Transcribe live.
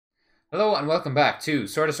Hello and welcome back to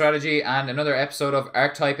Sorta Strategy and another episode of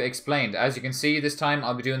Archetype Explained. As you can see, this time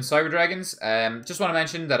I'll be doing Cyber Dragons. Just want to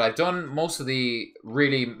mention that I've done most of the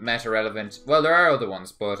really meta-relevant, well, there are other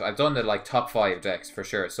ones, but I've done the top 5 decks for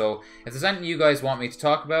sure. So if there's anything you guys want me to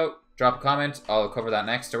talk about, drop a comment, I'll cover that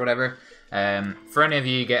next or whatever. For any of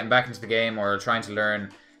you getting back into the game or trying to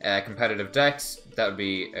learn competitive decks, that would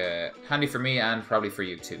be handy for me and probably for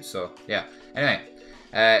you too. So yeah, anyway,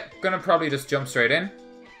 gonna probably just jump straight in.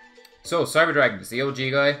 So, Cyber Dragons, the OG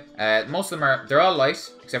guy. Most of them they're all light,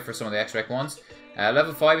 except for some of the X-Rec ones.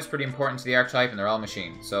 Level 5 is pretty important to the archetype, and they're all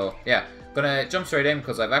machine. So, yeah, gonna jump straight in,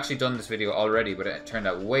 because I've actually done this video already, but it turned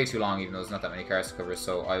out way too long, even though there's not that many cards to cover,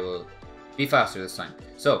 so I will be faster this time.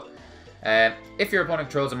 So, if your opponent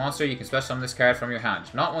controls a monster, you can special summon this card from your hand.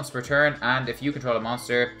 Not once per turn, and if you control a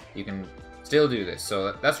monster, you can still do this,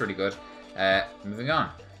 so that's really good. Moving on.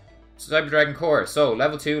 Cyber Dragon Core. So,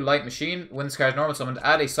 level 2, light machine. When this card is normal summoned,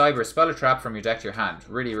 add a cyber spell or trap from your deck to your hand.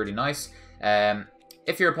 Really, really nice.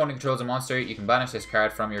 If your opponent controls a monster, you can banish this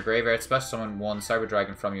card from your graveyard, special summon one Cyber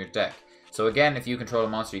Dragon from your deck. So again, if you control a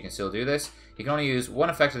monster, you can still do this. You can only use one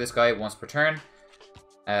effect of this guy once per turn.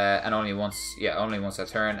 And only once a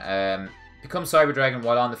turn. Become Cyber Dragon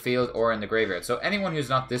while on the field or in the graveyard. So anyone who's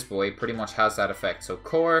not this boy pretty much has that effect. So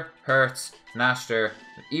Core, Hertz, Nashter,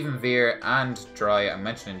 even Veer, and Dry. I'm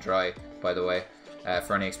mentioning Dry, by the way,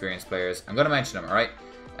 for any experienced players. I'm going to mention them, alright?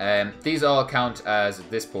 These all count as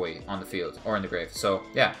this boy on the field or in the grave. So,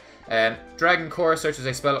 yeah. Dragon Core searches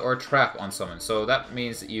a spell or trap on summon. So that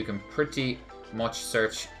means that you can pretty much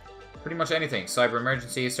search pretty much anything. Cyber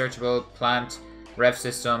Emergency is searchable, Plant, Rev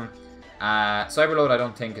System. Cyber Load I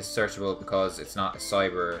don't think is searchable because it's not a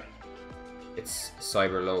cyber. It's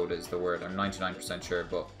Cyber Load is the word. I'm 99% sure,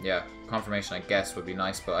 but yeah, confirmation I guess would be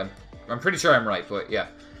nice, but I'm pretty sure I'm right, but yeah.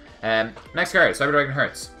 Next card, Cyber Dragon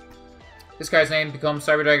Hertz. This card's name becomes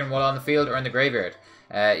Cyber Dragon while on the field or in the graveyard.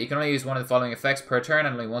 You can only use one of the following effects per turn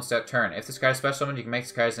and only one step turn. If this card is special summoned, you can make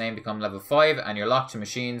this card's name become level 5 and you're locked to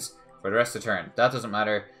machines for the rest of the turn. That doesn't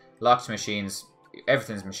matter. Locked to machines,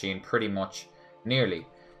 everything's machine pretty much, nearly.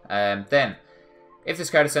 Then, if this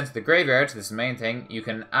card is sent to the graveyard, this is the main thing, you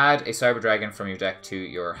can add a Cyber Dragon from your deck to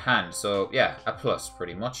your hand. So, yeah, a plus,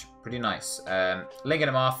 pretty much. Pretty nice. Linking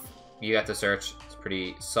him off, you get the search. It's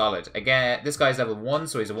pretty solid. Again, this guy's level 1,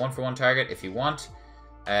 so he's a 1-for-1 target if you want.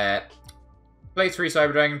 Play 3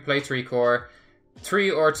 Cyber Dragon, play 3 Core.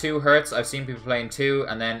 3 or 2 Hertz, I've seen people playing 2,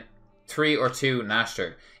 and then 3 or 2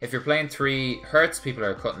 Nashter. If you're playing 3 Hertz, people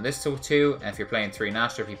are cutting this to 2, and if you're playing 3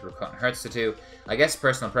 Nashter, people are cutting Hertz to 2. I guess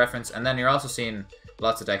personal preference, and then you're also seeing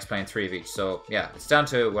lots of decks playing 3 of each, so yeah, it's down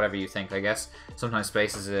to whatever you think, I guess. Sometimes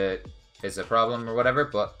space is a problem or whatever,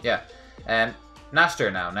 but yeah.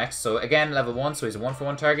 Nashter now, next. So again, level 1, so he's a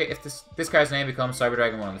 1-for-1 target. If this card's name becomes Cyber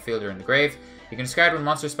Dragon while on the field or in the grave, you can discard one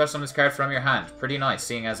monster special summon this card from your hand. Pretty nice,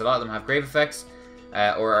 seeing as a lot of them have grave effects,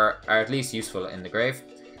 or are at least useful in the grave.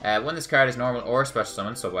 When this card is normal or special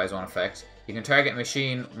summon, so buys one effect, you can target a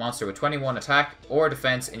machine monster with 21 attack or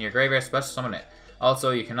defense in your graveyard, special summon it. Also,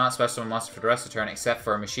 you cannot special summon monster for the rest of the turn except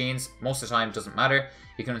for machines. Most of the time, it doesn't matter.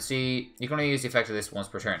 You can only use the effect of this once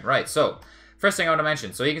per turn. Right, so, first thing I want to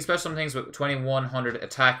mention. So you can special summon things with 2100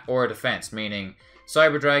 attack or defense, meaning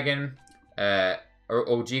Cyber Dragon, or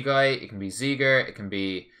OG guy, it can be Zeger, it can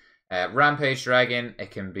be Rampage Dragon, it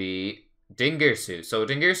can be Dingirsu. So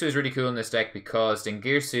Dingirsu is really cool in this deck because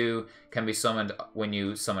Dingirsu can be summoned when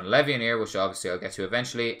you summon Levianeer, which obviously I'll get to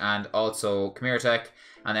eventually, and also Chimeratek.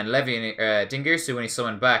 And then Dingirsu, when he's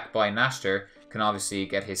summoned back by Nashter, can obviously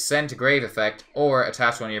get his Send to Grave effect or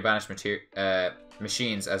attach one of your banished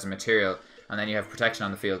machines as a material. And then you have protection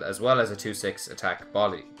on the field as well as a 2/6 attack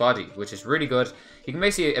body, which is really good. You can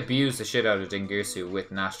basically abuse the shit out of Dingirsu with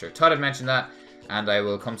Nashter. Thought I'd mention that, and I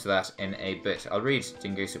will come to that in a bit. I'll read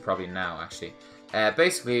Dingirsu probably now, actually.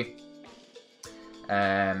 Basically,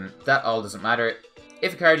 that all doesn't matter.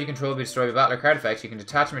 If a card you control be destroyed by battle or card effects, you can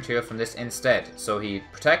detach a material from this instead. So he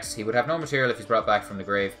protects, he would have no material if he's brought back from the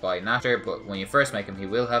grave by Nashter, but when you first make him, he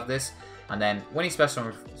will have this. And then when he's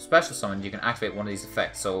special summoned, you can activate one of these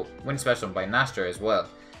effects. So when he's special summoned by Nashter as well,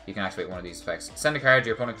 you can activate one of these effects. Send a card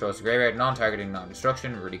your opponent controls to graveyard, non-targeting,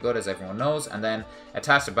 non-destruction, really good as everyone knows. And then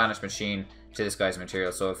attach a banished machine to this guy's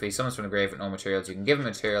material. So if he summons from the grave with no materials, you can give him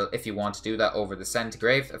material if you want to do that over the Send to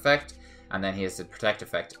Grave effect. And then he has the Protect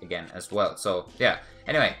effect again as well. So yeah,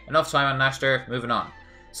 anyway, enough time on Nashter, moving on.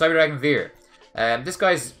 Cyber Dragon Veer. This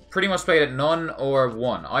guy's pretty much played at none or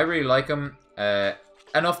 1. I really like him.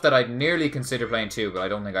 Enough that I'd nearly consider playing 2, but I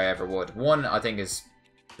don't think I ever would. 1, I think, is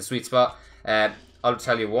the sweet spot. I'll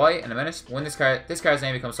tell you why in a minute. When this card's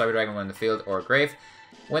name becomes Cyber Dragon when in the field or grave,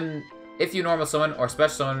 when If you normal summon or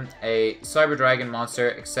special summon a Cyber Dragon monster,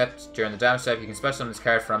 except during the damage step, you can special summon this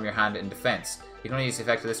card from your hand in defense. You can only use the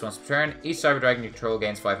effect of this once per turn. Each Cyber Dragon you control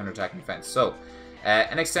gains 500 attack and defense. So,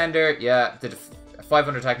 an extender, yeah, the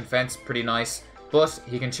 500 attack and defense, pretty nice. But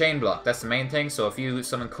he can chain block, that's the main thing. So if you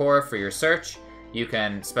summon Core for your search, you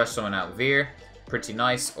can special summon out Veer. Pretty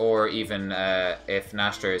nice. Or even if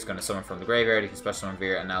Nashter is going to summon from the graveyard, you can special summon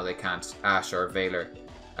Veer, and now they can't Ash or Veiler.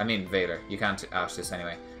 I mean Veiler. You can't Ash this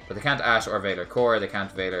anyway. But they can't Ash or Veiler Core, they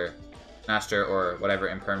can't Veiler Nashter or whatever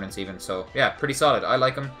impermanence even. So yeah, pretty solid. I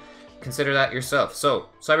like him. Consider that yourself. So,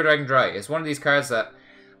 Cyber Dragon Dry is one of these cards that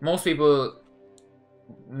most people,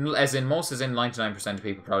 as in 99% of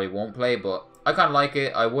people probably won't play, but I kind of like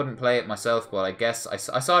it. I wouldn't play it myself, but I guess I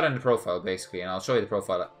saw it in the profile basically, and I'll show you the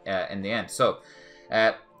profile in the end. So,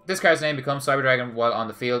 this card's name becomes Cyber Dragon while on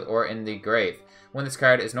the field or in the grave. When this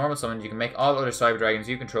card is normal summoned, you can make all other Cyber Dragons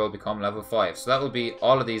you control become level 5. So that will be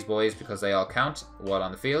all of these boys because they all count while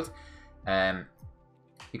on the field.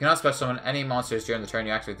 You cannot special summon any monsters during the turn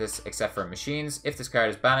you activate this except for machines. If this card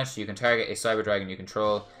is banished, you can target a Cyber Dragon you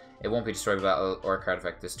control. It won't be destroyed by battle or a card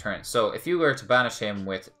effect this turn. So if you were to banish him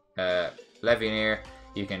with Levianeer,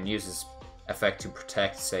 you can use his effect to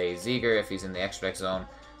protect, say, Zeger if he's in the extra deck zone.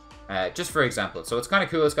 Just for example. So it's kind of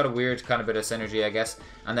cool. It's got a weird kind of bit of synergy, I guess.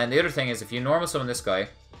 And then the other thing is if you normal summon this guy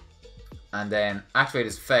and then activate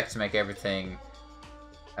his effect to make everything...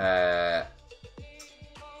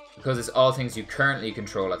 because it's all things you currently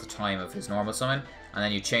control at the time of his normal summon, and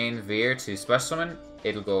then you chain Veer to special summon,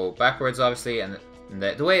 it'll go backwards obviously, and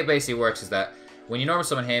the way it basically works is that when you normal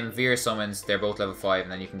summon him, Veer summons, they're both level 5,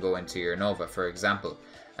 and then you can go into your Nova, for example.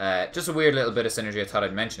 Just a weird little bit of synergy, I thought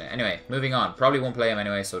I'd mention it. Anyway, moving on. Probably won't play him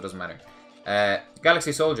anyway, so it doesn't matter.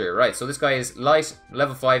 Galaxy Soldier, right, so this guy is light,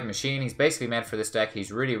 level 5 machine, he's basically meant for this deck,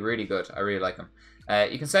 he's really, really good, I really like him.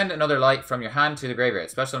 You can send another light from your hand to the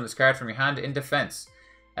graveyard, special summon this card from your hand in defense.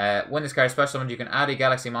 When this card is special summoned, you can add a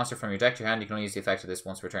Galaxy monster from your deck to your hand. You can only use the effect of this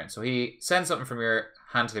once per turn. So he sends something from your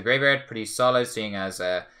hand to the graveyard. Pretty solid, seeing as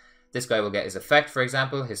this guy will get his effect, for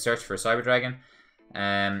example, his search for a Cyber Dragon.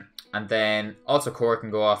 And then also Core can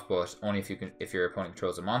go off, but only if your opponent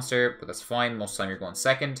controls a monster. But that's fine. Most of the time you're going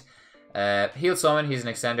second. Heal Summon, he's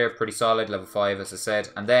an extender, pretty solid, level 5 as I said.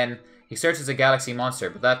 And then he searches a Galaxy monster,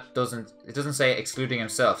 but that doesn't say excluding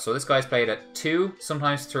himself. So this guy's played at 2,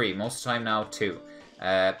 sometimes 3, most of the time now 2.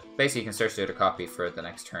 Basically, you can search the other copy for the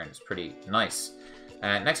next turn. It's pretty nice.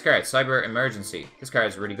 Next card, Cyber Emergency. This card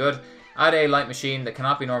is really good. Add a light machine that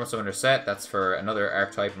cannot be normal summoned or set. That's for another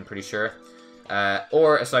archetype, I'm pretty sure.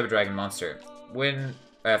 Or a Cyber Dragon monster. Win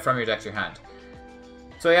from your deck to your hand.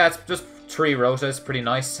 So yeah, it's just 3 rotas. Pretty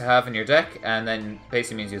nice to have in your deck. And then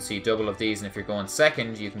basically means you'll see double of these. And if you're going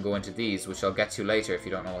second, you can go into these, which I'll get to later if you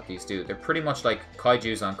don't know what these do. They're pretty much like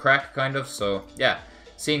Kaijus on crack, kind of. So yeah.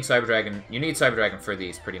 Seeing Cyber Dragon, you need Cyber Dragon for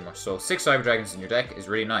these pretty much. So 6 Cyber Dragons in your deck is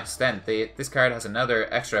really nice. Then this card has another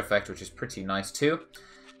extra effect which is pretty nice too.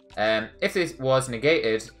 If this was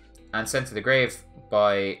negated and sent to the grave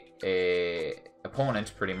by a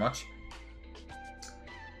opponent pretty much.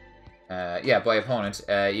 Yeah, by opponent.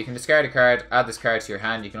 You can discard a card, add this card to your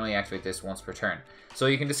hand. You can only activate this once per turn. So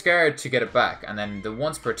you can discard to get it back. And then the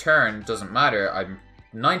once per turn doesn't matter. I'm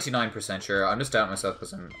 99% sure. I'm just doubting myself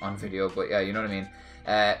because I'm on video. But yeah, you know what I mean.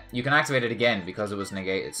 You can activate it again because it was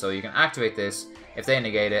negated. So you can activate this. If they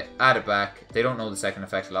negate it, add it back. They don't know the second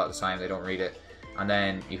effect a lot of the time. They don't read it. And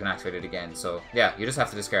then you can activate it again. So yeah, you just have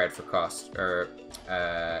to discard for cost. Or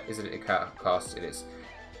is it a cost? It is.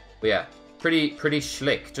 But yeah, pretty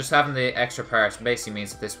schlick. Just having the extra part basically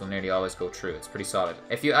means that this will nearly always go through. It's pretty solid.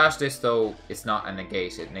 If you ash this though, it's not a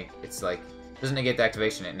negate. It's like, it doesn't negate the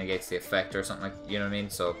activation. It negates the effect or something like, you know what I mean?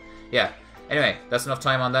 So yeah. Anyway, that's enough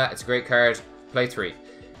time on that. It's a great card. Play 3.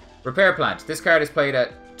 Repair Plant. This card is played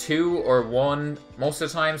at 2 or 1 most of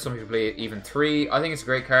the time. Some people play it even 3. I think it's a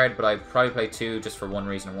great card, but I'd probably play 2 just for one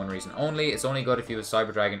reason and one reason only. It's only good if you have a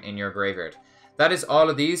Cyber Dragon in your graveyard. That is all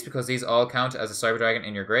of these because these all count as a Cyber Dragon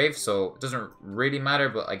in your grave, so it doesn't really matter,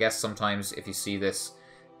 but I guess sometimes if you see this,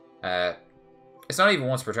 it's not even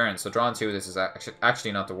once per turn, so drawing 2 of this is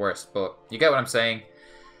actually not the worst, but you get what I'm saying.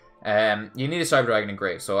 You need a Cyber Dragon in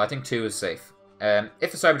grave, so I think 2 is safe.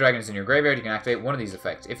 If a Cyber Dragon is in your graveyard, you can activate one of these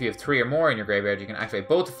effects. If you have 3 or more in your graveyard, you can activate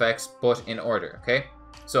both effects, but in order, okay?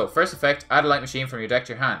 So, first effect, add a light machine from your deck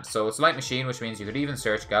to your hand. So, it's a light machine, which means you could even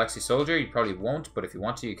search Galaxy Soldier. You probably won't, but if you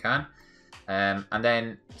want to, you can. And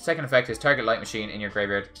then, second effect is target light machine in your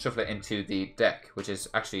graveyard, shuffle it into the deck, which is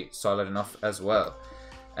actually solid enough as well.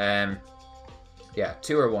 Yeah,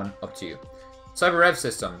 2 or 1, up to you. Cyber Rev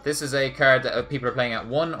System. This is a card that people are playing at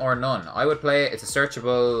 1 or none. I would play it. It's a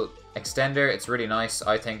searchable extender. It's really nice,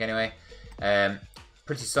 I think, anyway.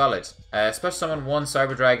 pretty solid. Special summon one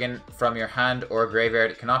Cyber Dragon from your hand or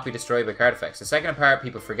graveyard. It cannot be destroyed by card effects. The second part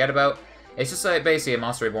people forget about. It's just like basically a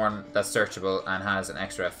Monster Reborn that's searchable and has an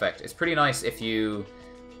extra effect. It's pretty nice if you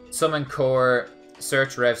summon Core,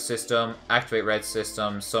 search Rev System, activate Red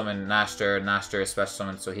System, summon Nashter special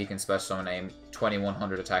summon so he can special summon a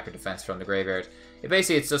 2100 attack or defense from the graveyard.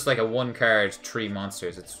 Basically it's just like a 1 card, 3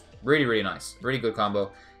 monsters. It's really, really nice. Really good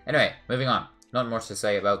combo. Anyway, moving on. Nothing much to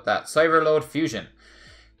say about that. Cyberload Fusion.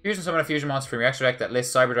 Fusion summon a fusion monster from your extra deck that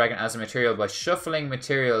lists Cyber Dragon as a material by shuffling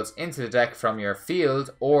materials into the deck from your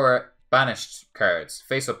field or banished cards.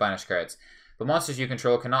 Face-up banished cards. But monsters you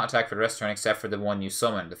control cannot attack for the rest of the turn except for the one you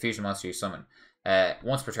summon. The fusion monster you summon.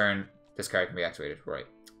 Once per turn, this card can be activated. Right.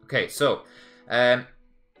 Okay, so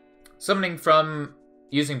summoning from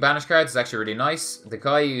using banished cards is actually really nice.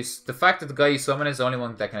 The fact that the guy you summon is the only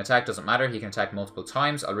one that can attack doesn't matter. He can attack multiple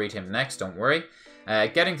times. I'll read him next, don't worry.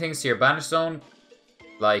 Getting things to your banish zone,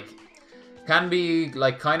 like, can be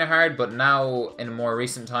like kind of hard, but now in more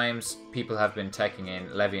recent times, people have been teching in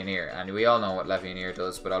Levianeer, and we all know what Levianeer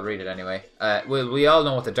does, but I'll read it anyway. Well, we all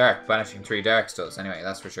know what the dark, banishing 3 darks does anyway,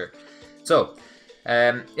 that's for sure. So,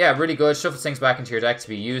 yeah, really good. Shuffles things back into your deck to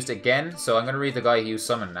be used again. So I'm going to read the guy you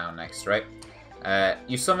summon now next, right?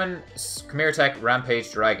 You summon Chimera Tech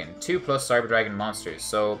Rampage Dragon, 2+ Cyber Dragon monsters.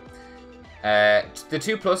 So the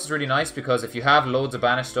 2+ is really nice because if you have loads of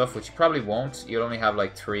banished stuff, which you probably won't, you'll only have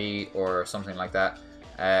like 3 or something like that.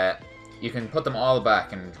 You can put them all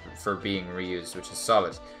back and for being reused, which is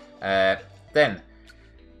solid. Then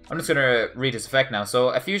I'm just going to read its effect now. So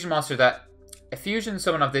a fusion monster that a fusion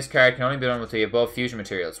summon of this card can only be done with the above fusion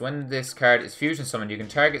materials. When this card is fusion summoned, you can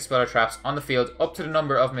target spell or traps on the field up to the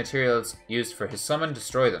number of materials used for his summon,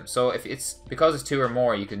 destroy them. So if it's because it's 2 or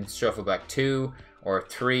more, you can shuffle back 2 or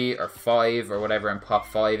 3 or 5 or whatever and pop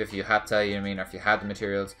 5 if you had to, you know what I mean, or if you had the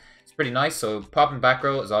materials. It's pretty nice. So popping back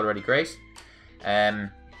row is already great.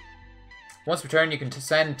 Once per turn, you can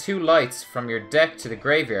send 2 lights from your deck to the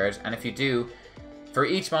graveyard, and if you do, for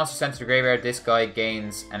each monster sent to the graveyard, this guy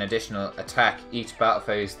gains an additional attack each battle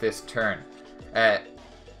phase this turn.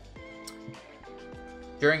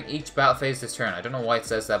 During each battle phase this turn. I don't know why it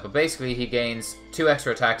says that, but basically he gains 2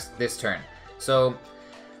 extra attacks this turn. So,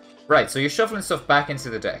 right, so you're shuffling stuff back into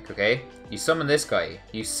the deck, okay? You summon this guy.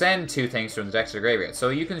 You send 2 things from the deck to the graveyard. So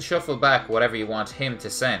you can shuffle back whatever you want him to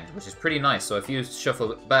send, which is pretty nice. So if you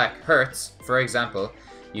shuffle back Hertz, for example,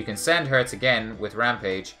 you can send Hertz again with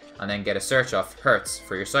Rampage, and then get a search off Hertz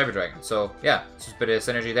for your Cyber Dragon. So yeah, it's just a bit of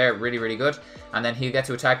synergy there, really, really good. And then he'll get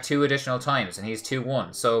to attack 2 additional times, and he's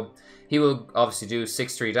 2-1. So he will obviously do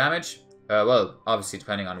 6-3 damage. Well, obviously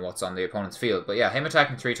depending on what's on the opponent's field. But yeah, him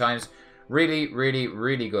attacking 3 times, really, really,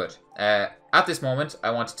 really good. At this moment,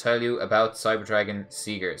 I want to tell you about Cyber Dragon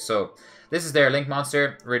Seeger. So this is their Link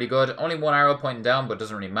monster, really good. Only 1 arrow pointing down, but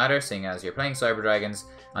doesn't really matter, seeing as you're playing Cyber Dragons,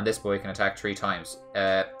 and this boy can attack 3 times.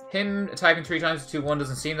 Him attacking 3 times with 2-1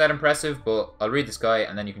 doesn't seem that impressive, but I'll read this guy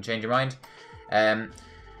and then you can change your mind.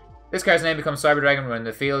 This card's name becomes Cyber Dragon when in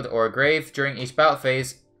the field or grave during each battle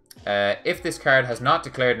phase. If this card has not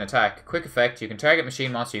declared an attack, quick effect, you can target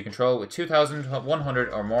machine monster you control with 2,100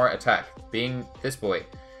 or more attack, being this boy.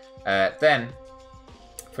 Then,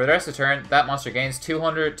 for the rest of the turn, that monster gains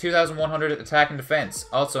 2,100 attack and defense.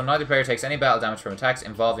 Also, neither player takes any battle damage from attacks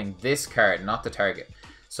involving this card, not the target.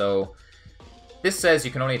 So, this says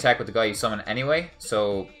you can only attack with the guy you summon anyway,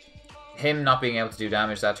 so him not being able to do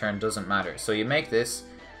damage that turn doesn't matter. So you make this,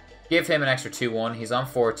 give him an extra 2-1, he's on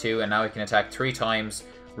 4-2, and now he can attack 3 times.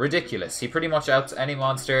 Ridiculous. He pretty much outs any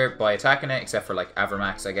monster by attacking it, except for like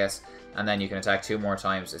Avermax, I guess. And then you can attack 2 more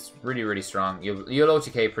times. It's really, really strong. You'll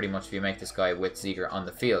OTK pretty much if you make this guy with Seeger on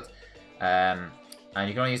the field. And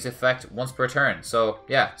you can only use the effect once per turn. So,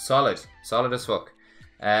 yeah, solid. Solid as fuck.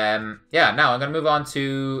 Yeah, now I'm going to move on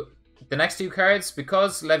to the next 2 cards.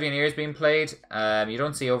 Because Levianeer is being played, you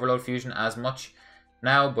don't see Overload Fusion as much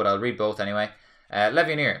now, but I'll read both anyway.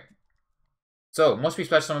 Levianeer. So, must be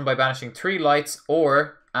special summoned by banishing 3 lights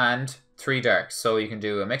and 3 darks. So you can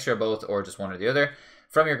do a mixture of both or just one or the other.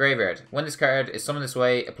 From your graveyard. When this card is summoned this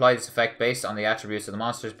way, apply this effect based on the attributes of the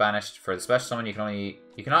monsters banished. For the special summon, you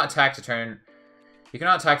cannot attack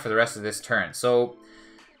for the rest of this turn. So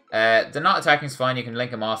the not attacking is fine, you can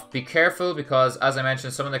link them off. Be careful because, as I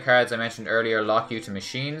mentioned, some of the cards I mentioned earlier lock you to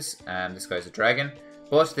machines. This guy's a dragon.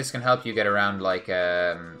 But this can help you get around like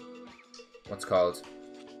what's called?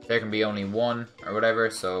 There can be only 1 or whatever,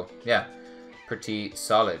 so yeah. Pretty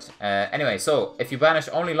solid. Anyway, so if you banish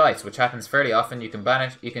only lights, which happens fairly often, you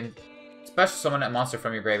can special summon a monster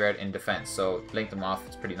from your graveyard in defense. So link them off,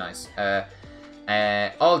 it's pretty nice.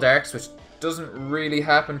 All darks, which doesn't really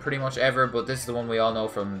happen pretty much ever, but this is the one we all know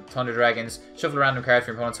from Thunder Dragons. Shuffle a random card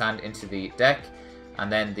from your opponent's hand into the deck,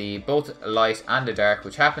 and then the both a light and a dark,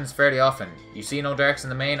 which happens fairly often. You see no darks in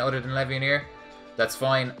the main other than Legionnaire. That's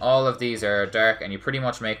fine. All of these are dark, and you pretty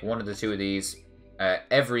much make one of the two of these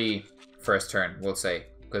every first turn, we'll say,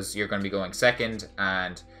 because you're going to be going second,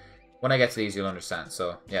 and when I get to these, you'll understand.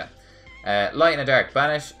 So, yeah. Light and a dark.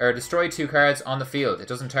 Banish or destroy 2 cards on the field. It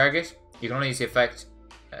doesn't target. You can only use the effect,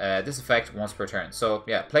 this effect once per turn. So,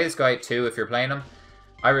 yeah, play this guy too if you're playing him.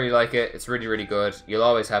 I really like it. It's really, really good. You'll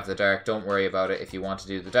always have the dark. Don't worry about it if you want to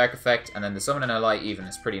do the dark effect. And then the summon and a light even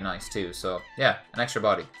is pretty nice too. So, yeah, an extra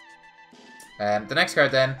body. The next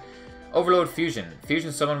card then, Overload Fusion.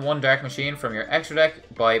 Fusion summon 1 dark machine from your extra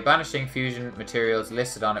deck by banishing fusion materials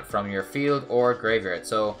listed on it from your field or graveyard.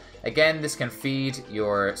 So, again, this can feed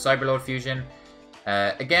your Cyberload Fusion.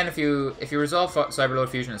 Again, if you resolve Cyberload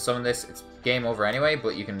Fusion and summon this, it's game over anyway,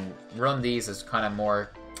 but you can run these as kind of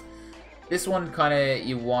more... This one kind of,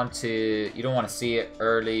 you don't want to see it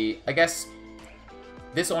early. I guess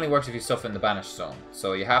this only works if you stuff in the banished zone.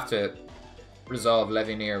 So you have to resolve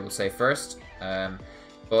Legionnaire, we'll say, first.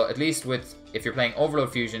 But at least if you're playing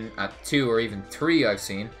Overload Fusion at 2 or even 3, I've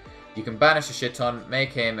seen, you can banish a shit ton,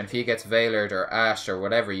 make him, and if he gets Veilered or Ashed or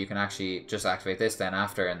whatever, you can actually just activate this then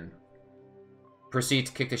after and proceed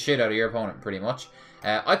to kick the shit out of your opponent, pretty much.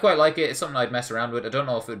 I quite like it. It's something I'd mess around with. I don't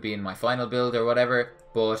know if it would be in my final build or whatever,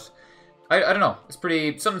 but I don't know.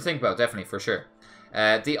 It's something to think about, definitely, for sure.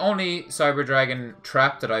 The only Cyber Dragon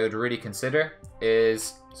trap that I would really consider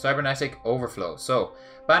is Cybernetic Overflow. So,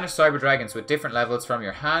 banish Cyber Dragons with different levels from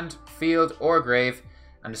your hand, field, or grave,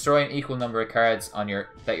 and destroy an equal number of cards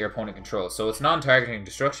that your opponent controls. So it's non-targeting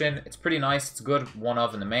destruction. It's pretty nice. It's a good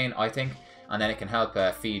one-of in the main, I think. And then it can help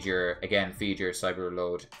feed your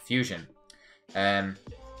Cyberload Fusion. Then,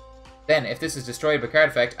 if this is destroyed by card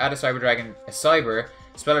effect, add a Cyber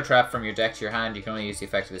spell or trap from your deck to your hand. You can only use the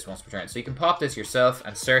effect of this once per turn. So you can pop this yourself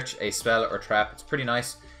and search a spell or trap. It's pretty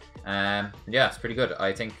nice. Yeah, it's pretty good.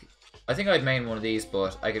 I think I'd main one of these,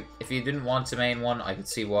 but if you didn't want to main one, I could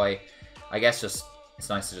see why. I guess it's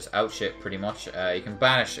nice to just outshit pretty much. You can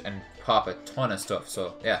banish and pop a ton of stuff.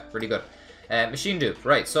 So yeah, really good. Machine Dupe.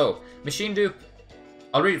 Right, so Machine Dupe,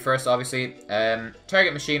 I'll read it first, obviously.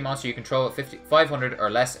 Target machine monster you control at 500 or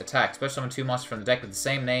less attack. Special summon 2 monsters from the deck with the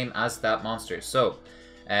same name as that monster. So,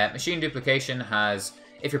 Machine Duplication has,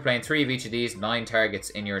 if you're playing 3 of each of these, 9 targets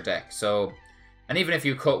in your deck. So, and even if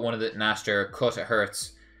you cut one of the Nashter, cut it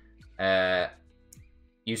hurts,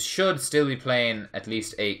 you should still be playing at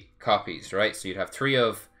least 8 copies, right? So you'd have 3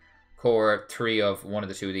 of core, 3 of one of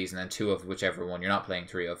the 2 of these, and then 2 of whichever one you're not playing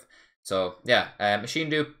 3 of. So, yeah, Machine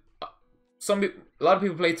Dupe, a lot of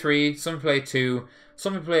people play 3, some play 2,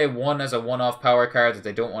 some people play 1 as a one-off power card that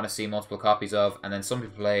they don't want to see multiple copies of, and then some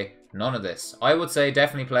people play none of this. I would say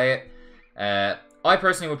definitely play it. I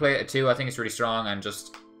personally would play it at 2. I think it's really strong, and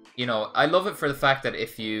just, you know, I love it for the fact that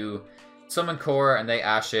if you summon core and they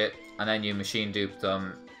ash it, and then you Machine Dupe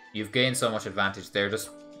them, you've gained so much advantage.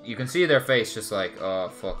 You can see their face just like, oh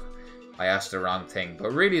fuck, I ashed the wrong thing.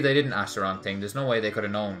 But really they didn't ash the wrong thing. There's no way they could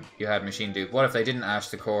have known you had Machine Dupe. What if they didn't ash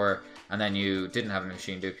the core and then you didn't have a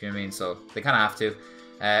Machine Dupe, you know what I mean? So they kind of have to.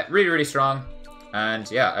 Really, really strong. And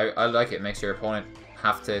yeah, I like it. It makes your opponent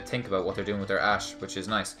have to think about what they're doing with their ash, which is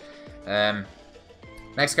nice.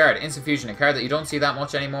 Next card, Instant Fusion. A card that you don't see that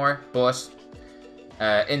much anymore, but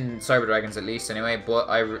in Cyber Dragons at least anyway, but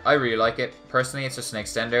I really like it. Personally, it's just an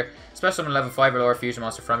extender. Special summon level 5 or lower fusion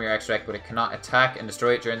monster from your extra deck, but it cannot attack and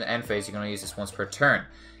destroy it during the end phase. You can only use this once per turn.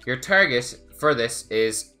 Your target for this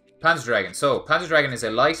is Panzer Dragon. So, Panzer Dragon is a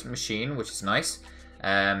light machine, which is nice. Bit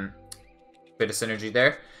of synergy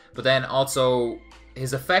there. But then also,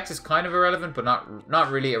 his effect is kind of irrelevant, but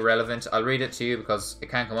not really irrelevant. I'll read it to you because it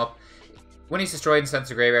can't come up. When he's destroyed and sent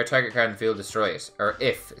to graveyard, target card in the field, destroy it. Or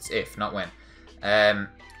if. It's if, not when.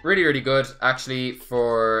 Really, really good. Actually,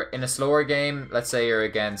 in a slower game, let's say you're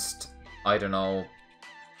against, I don't know,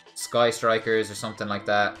 Sky Strikers or something like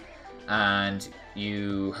that, and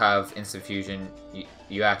you have Instant Fusion,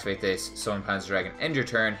 you activate this, summon Panzer Dragon, end your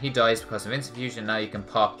turn, he dies because of Instant Fusion, now you can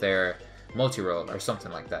pop their multi-roll or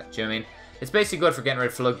something like that. Do you know what I mean? It's basically good for getting rid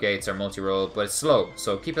of floodgates or multi-roll, but it's slow,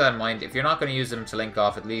 so keep that in mind. If you're not going to use them to link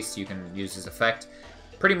off, at least you can use his effect.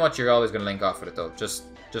 Pretty much you're always going to link off with it though, just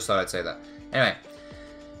thought I'd say that. Anyway,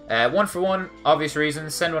 1 for 1, obvious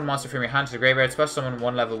reasons. Send 1 monster from your hand to the graveyard. Special summon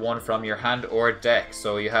 1 level 1 from your hand or deck.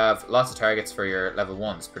 So you have lots of targets for your level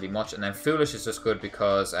 1s, pretty much. And then Foolish is just good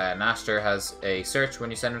because Nashter has a search when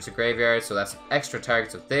you send him to graveyard. So that's extra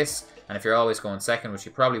targets of this. And if you're always going second, which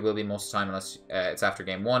you probably will be most of the time unless it's after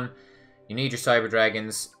game 1, you need your Cyber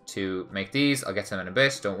Dragons to make these. I'll get to them in a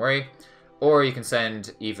bit, don't worry. Or you can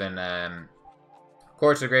send even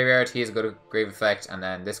Core to the graveyard. He has a good grave effect. And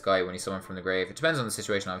then this guy, when he's summoned from the grave, it depends on the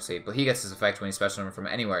situation, obviously, but he gets his effect when he's special summoned from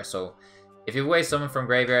anywhere. So if you away summon from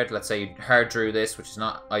graveyard, let's say you hard drew this, which is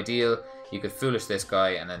not ideal, you could Foolish this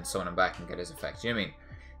guy and then summon him back and get his effect. You know what I mean?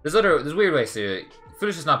 There's weird ways to do it.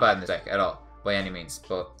 Foolish is not bad in this deck at all, by any means.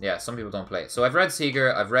 But yeah, some people don't play it. So I've read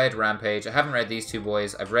Seeger, I've read Rampage, I haven't read these two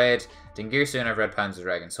boys, I've read Dingirsu, and I've read Panzer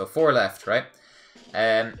Dragon. So 4 left, right?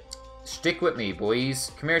 Stick with me,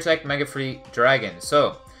 boys. Tech Mega Fleet Dragon.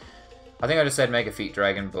 So I think I just said Mega Fleet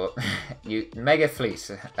Dragon, but Mega Fleet.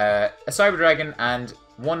 A Cyber Dragon and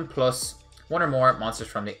 1+ 1 or more monsters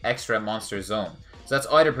from the extra monster zone. So that's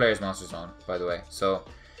either player's monster zone, by the way. So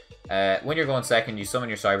when you're going second, you summon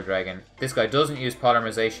your Cyber Dragon. This guy doesn't use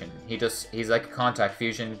polymerization. He's like a contact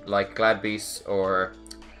fusion, like Glad Beast, or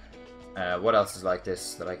what else is like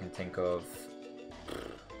this that I can think of?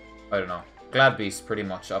 I don't know. Glad Beast, pretty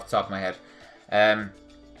much, off the top of my head.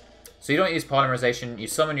 So you don't use polymerization. You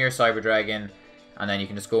summon your Cyber Dragon, and then you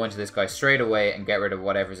can just go into this guy straight away and get rid of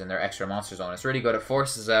whatever's in their extra monster zone. It's really good. It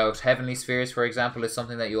forces out Heavenly Spheres, for example, is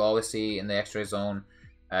something that you always see in the extra zone.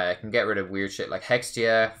 It can get rid of weird shit like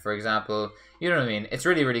Hextia, for example. You know what I mean? It's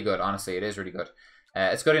really, really good. Honestly, it is really good.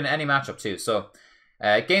 It's good in any matchup too. So,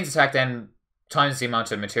 gains attack then times the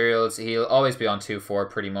amount of materials. He'll always be on 2/4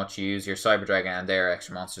 pretty much. You use your Cyber Dragon and their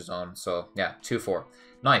extra monster zone. So, yeah, 2/4.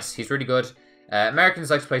 Nice. He's really good. Americans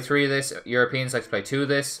like to play 3 of this. Europeans like to play 2 of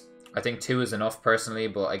this. I think 2 is enough personally,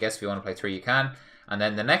 but I guess if you want to play 3, you can. And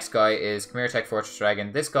then the next guy is Tech Fortress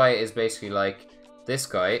Dragon. This guy is basically like this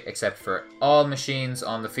guy, except for all machines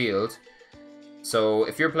on the field. So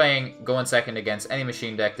if you're playing going second against any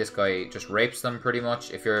machine deck, this guy just rapes them pretty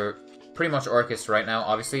much. If you're pretty much Orcus right now,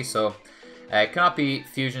 obviously. So cannot be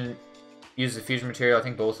fusion, use the fusion material. I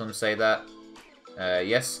think both of them say that.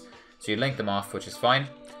 Yes. So you link them off, which is fine.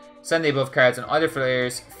 Send the above cards on either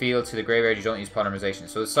player's field to the graveyard. You don't use polymerization.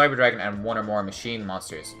 So it's Cyber Dragon and 1 or more machine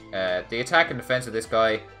monsters. The attack and defense of this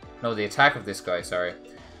guy, no, the attack of this guy, sorry,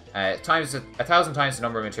 times 1,000 times the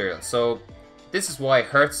number of materials. So this is why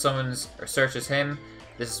Hertz summons or searches him.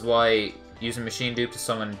 This is why using machine dupe to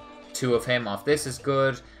summon 2 of him off this is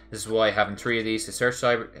good. This is why having 3 of these to search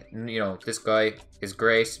Cyber, you know, this guy is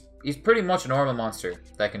great. He's pretty much a normal monster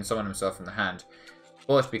that can summon himself from the hand.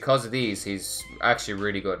 But because of these, he's actually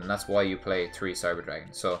really good, and that's why you play 3 Cyber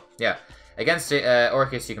Dragons. So, yeah. Against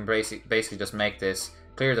Orcus, you can basically just make this,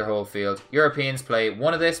 clear their whole field. Europeans play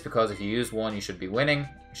 1 of this, because if you use 1, you should be winning.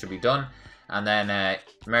 You should be done. And then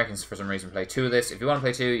Americans, for some reason, play 2 of this. If you want to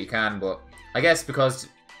play 2, you can, but I guess because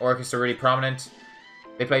Orcus are really prominent,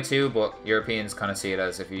 they play 2, but Europeans kind of see it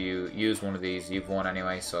as if you use 1 of these, you've won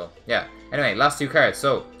anyway. So, yeah. Anyway, last 2 cards.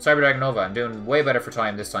 So, Cyber Dragon Nova. I'm doing way better for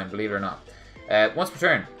time this time, believe it or not. Once per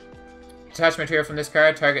turn, detach material from this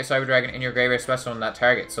card, target Cyber Dragon in your graveyard, special on that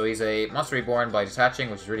target. So he's a monster reborn by detaching,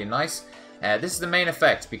 which is really nice. This is the main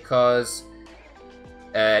effect because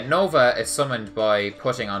Nova is summoned by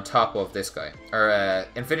putting on top of this guy. Or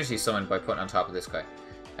Infinity is summoned by putting on top of this guy.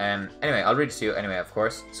 Anyway, I'll read it to you anyway, of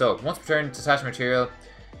course. So, once per turn, detach material,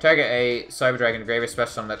 target a Cyber Dragon in graveyard,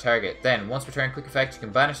 special on that target. Then, once per turn, quick effect, you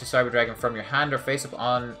can banish the Cyber Dragon from your hand or face up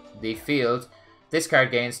on the field. This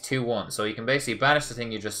card gains 2/1, so you can basically banish the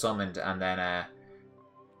thing you just summoned, and then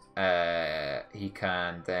he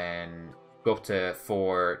can then go up to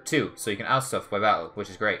 4/2, so you can out stuff by battle, which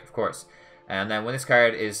is great, of course. And then when this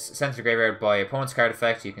card is sent to the graveyard by opponent's card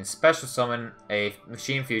effect, you can special summon a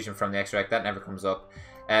machine fusion from the extra deck. That never comes up.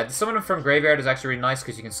 The summoning from graveyard is actually really nice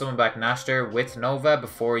because you can summon back Nashter with Nova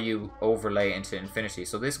before you overlay into Infinity.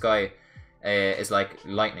 So this guy is like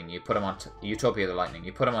lightning. You put him on Utopia the Lightning.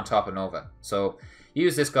 You put him on top of Nova. So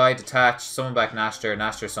use this guy, detach, summon back Nashter.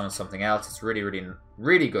 Nashter summons something else. It's really, really,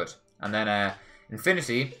 really good. And then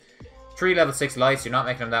Infinity, 3 level 6 lights. You're not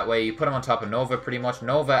making them that way. You put him on top of Nova pretty much.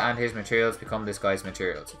 Nova and his materials become this guy's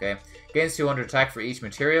materials. Okay. Gains 200 attack for each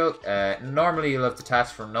material. Normally you'll have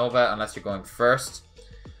detached from Nova unless you're going first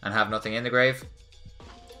and have nothing in the grave.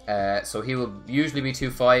 So he will usually be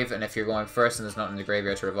 2/5, and if you're going first and there's nothing in the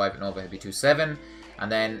graveyard to revive it Nova, he'll be 2/7.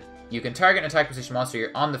 And then you can target an attack position monster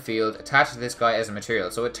you're on the field, attach to this guy as a material.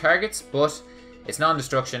 So it targets, but it's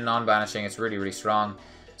non-destruction, non-banishing. It's really, really strong.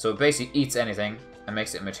 So it basically eats anything and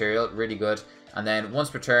makes it a material. Really good. And then once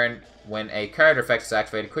per turn, when a card or effect is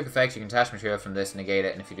activated, quick effect, you can attach material from this, negate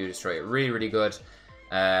it, and if you do, destroy it. Really, really good.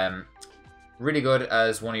 Really good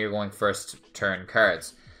as one of your going first turn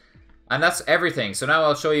cards. And that's everything. So now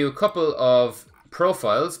I'll show you a couple of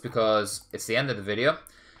profiles because it's the end of the video.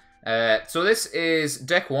 So this is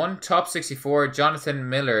Deck 1, Top 64, Jonathan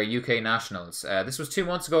Miller, UK Nationals. This was 2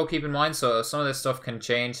 months ago, keep in mind, so some of this stuff can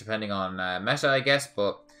change depending on meta, I guess.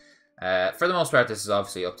 But For the most part, this is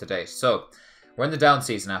obviously up to date. So, we're in the down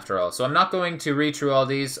season after all. So I'm not going to read through all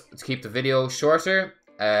these to keep the video shorter.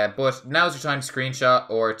 But now's your time to screenshot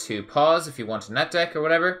or to pause if you want a net deck or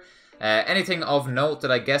whatever. Anything of note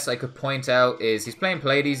that I guess I could point out is he's playing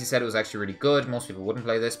Pleiades. He said it was actually really good. Most people wouldn't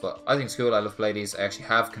play this, but I think it's cool. I love Pleiades. I actually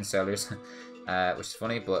have Constellars, which is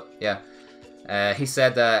funny, but yeah. He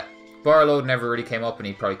said that Barload never really came up and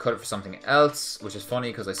he probably cut it for something else, which is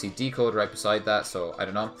funny because I see Decode right beside that, so I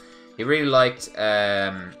don't know. He really liked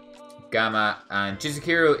Gamma, and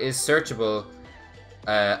Jizukiro is searchable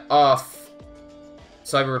off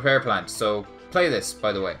Cyber Repair Plant, so play this,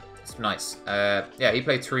 by the way. It's nice. Yeah, he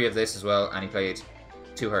played 3 of this as well, and he played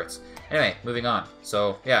 2 Hertz. Anyway, moving on.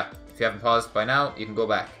 So, yeah, if you haven't paused by now, you can go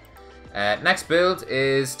back. Next build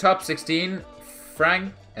is top 16,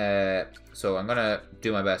 Frank. So I'm gonna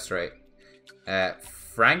do my best, right?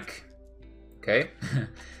 Frank. Okay.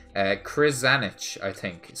 Krizanic, I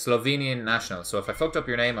think. Slovenian national. So if I fucked up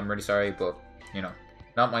your name, I'm really sorry, but, you know,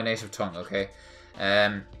 not my native tongue, okay?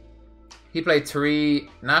 He played 3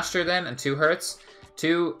 Nashter then, and 2 Hertz.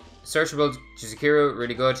 2 searchable Jizukiro,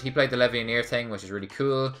 really good. He played the Levianeer thing, which is really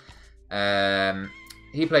cool.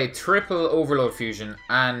 He played triple Overload Fusion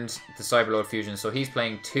and the Cyberload Fusion, so he's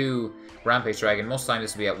playing 2 Rampage Dragon. Most of the time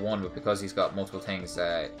this will be at 1, but because he's got multiple things,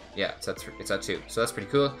 yeah, it's at 2. So that's pretty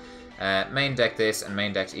cool. Main deck this, and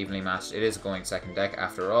main deck's evenly matched. It is going second deck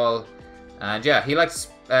after all. And yeah, he likes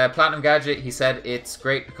Platinum Gadget. He said it's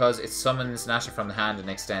great because it summons Nasher from the hand and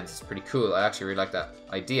extends. It's pretty cool. I actually really like that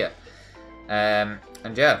idea.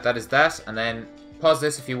 And yeah, that is that. And then pause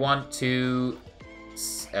this if you want to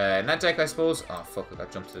net deck, I suppose. Oh fuck, I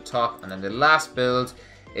got jumped to the top. And then the last build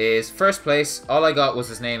is first place. All I got was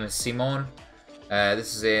his name is Simon.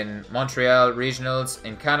 This is in Montreal Regionals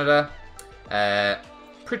in Canada.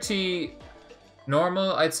 Pretty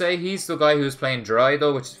normal, I'd say. He's the guy who's playing Dry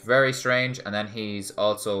though, which is very strange. And then he's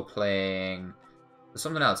also playing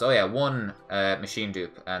something else. Oh yeah, 1 Machine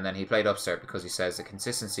Dupe, and then he played Upstart because he says the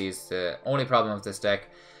consistency is the only problem with this deck,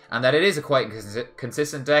 and that it is a quite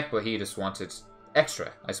consistent deck, but he just wanted extra,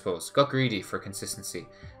 I suppose. Got greedy for consistency,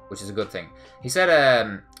 which is a good thing. He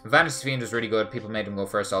said Vanishing Fiend was really good, people made him go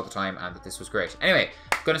first all the time, and that this was great. Anyway,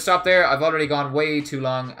 I'm going to stop there. I've already gone way too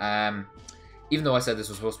long, even though I said this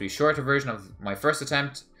was supposed to be a shorter version of my first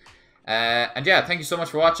attempt. And yeah, thank you so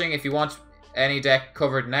much for watching. If you want any deck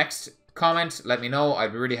covered next, comment, let me know.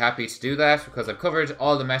 I'd be really happy to do that because I've covered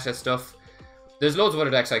all the meta stuff. There's loads of other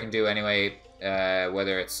decks I can do anyway,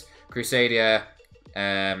 whether it's Crusadia,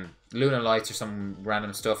 Luna Lights or some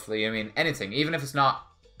random stuff. I mean, anything. Even if it's not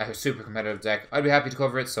a super competitive deck, I'd be happy to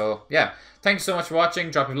cover it. So yeah, thank you so much for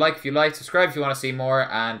watching. Drop a like if you like, subscribe if you want to see more,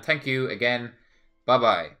 and thank you again. Bye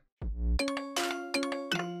bye.